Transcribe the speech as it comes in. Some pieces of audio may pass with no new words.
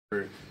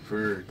For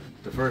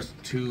the first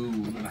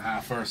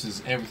 2.5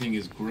 verses, everything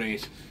is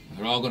great.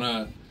 They're all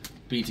gonna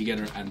be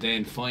together, and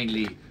then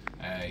finally,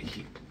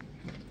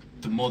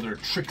 the mother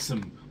tricks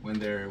them when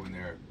they're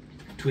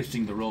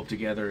twisting the rope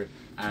together,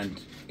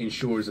 and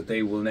ensures that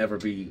they will never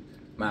be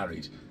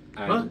married.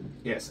 And, huh?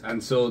 Yes,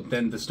 and so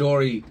then the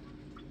story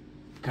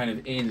kind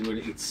of ends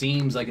with, it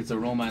seems like it's a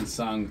romance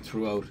song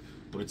throughout,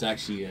 but it's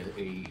actually a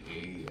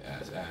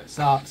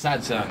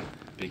sad song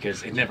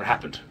because it never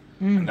happened,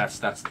 and that's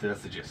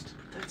the gist.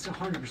 That's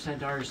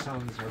 100% Irish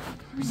songs.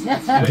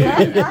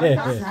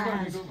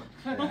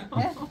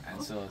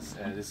 And so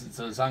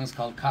so the song is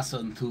called Casa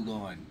and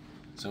Thugáin.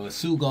 So a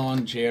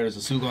Thugáin chair is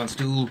a Thugáin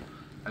stool.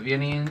 Have you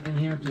any in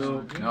here?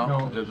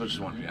 No. There's just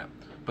one, yeah.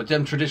 But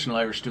them traditional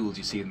Irish stools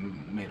you see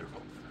in Mater.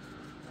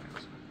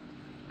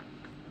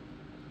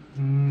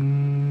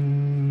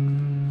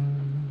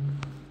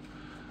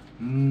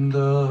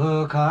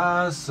 The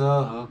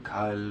casa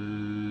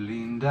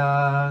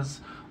calindas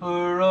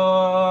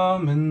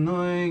ram in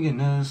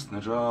nuigenes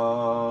na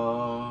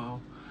dra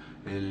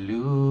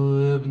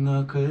elub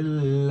na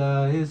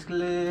killa is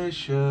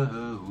glesha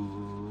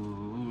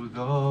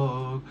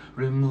dog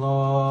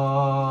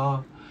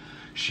rimla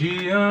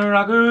she a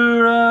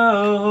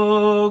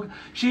ragurog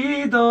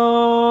she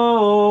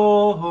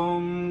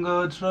dom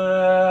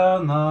gatra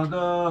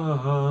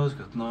nagas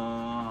gatna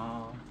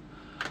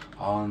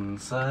on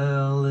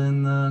sail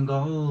in the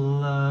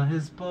gola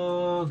his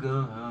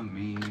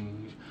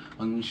bogamish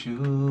on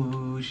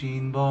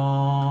shushin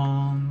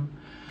bon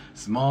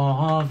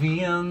sma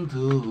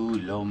vientu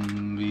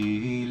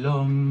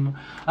lombilom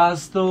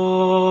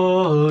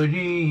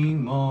astori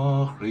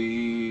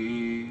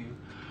mochri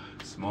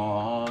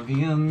sma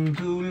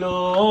vientu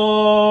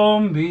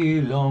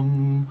lombilom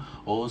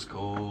oskoreti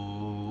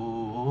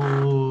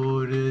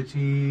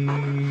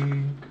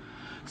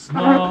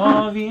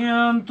sma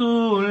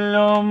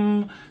vientulam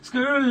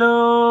skurlom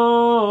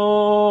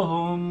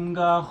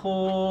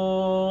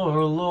gachor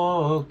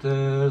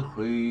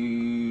lokterchi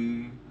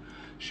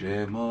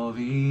shema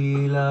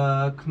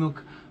vila knuk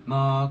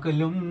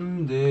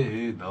makalum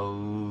de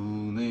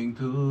downing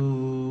to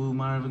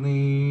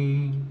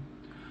marvni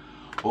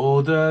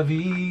Oda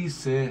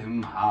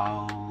visem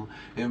hal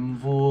im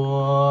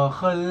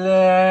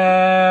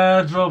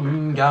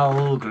vorgeledrum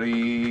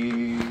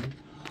galgri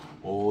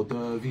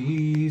Oda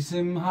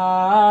visem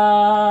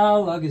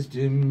hal agus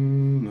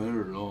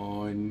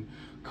dimmeroin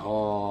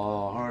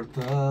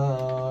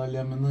karta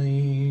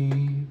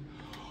lemni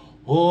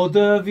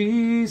Oda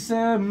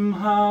visem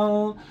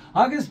hal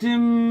agus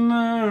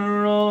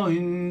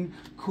dimmeroin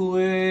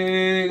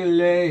quig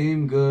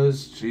lame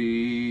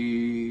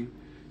gustri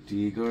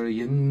Diger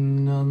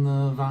yin an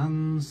the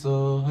van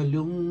so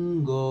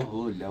lungo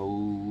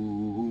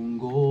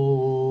laungo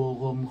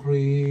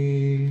omchri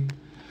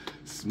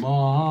Sma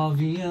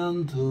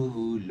vientu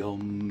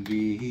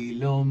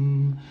lombilom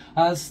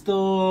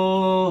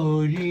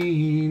astori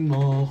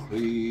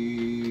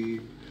mochri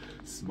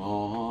Sma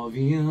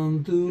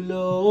vientu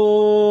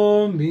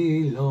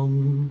lombilom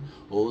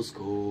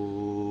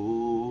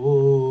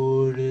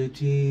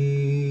oskoreti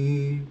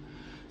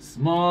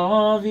Sma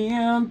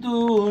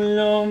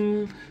vientulam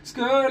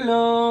skurlom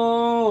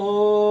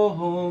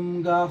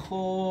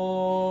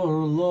gachor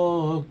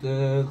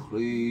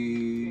lokterchi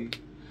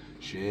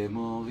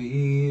Shema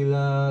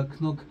vila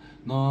knuk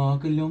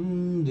nakelum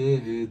de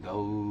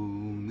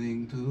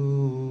downing to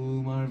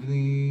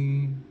marvni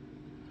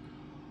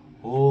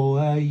O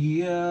a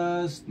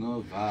yes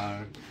no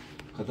var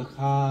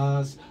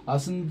kadachas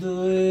asen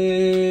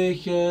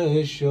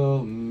duche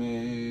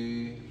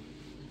shome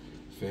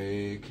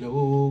Fe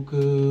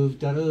klokuf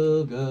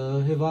darga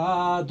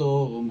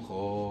hivadom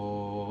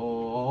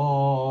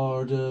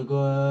chor de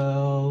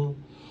gwel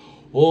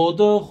O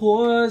de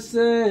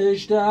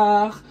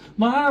chwysysdach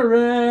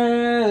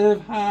marev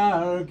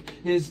hark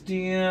is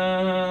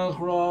diach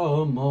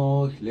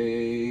ramoch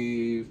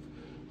leif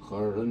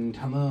Churn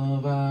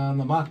tamavan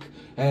amak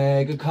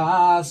eg a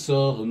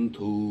casson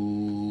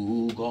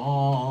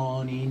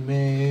Thugáin in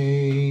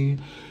me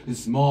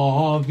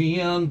Sma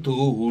vientu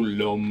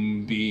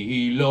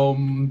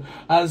lombilom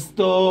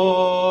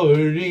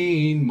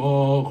astorin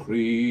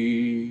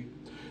mochri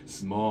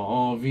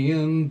Sma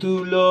vientu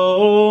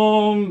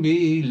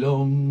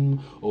lombilom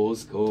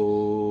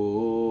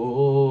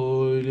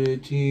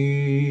oskoreti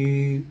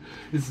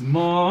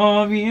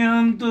Sma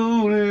vientu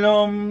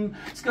lom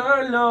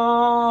skurlom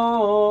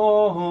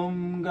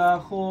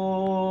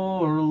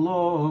gachor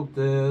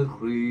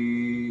lokterchi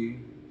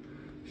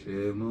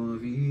Shema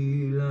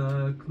vila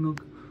knuk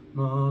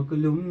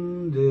Makalum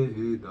de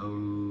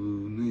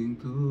downing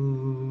to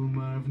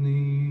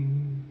marvni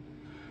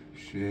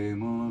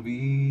Shema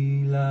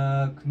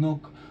vila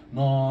knuk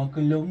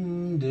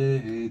Makalum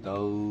de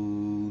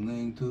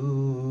downing to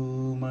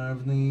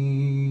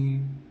marvni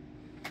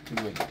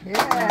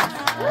Yeah.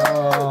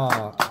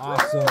 Oh,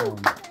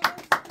 awesome.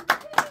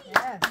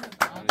 Yes.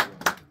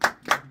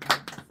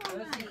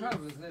 That's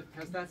incredible, isn't it?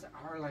 Because that's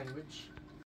our language.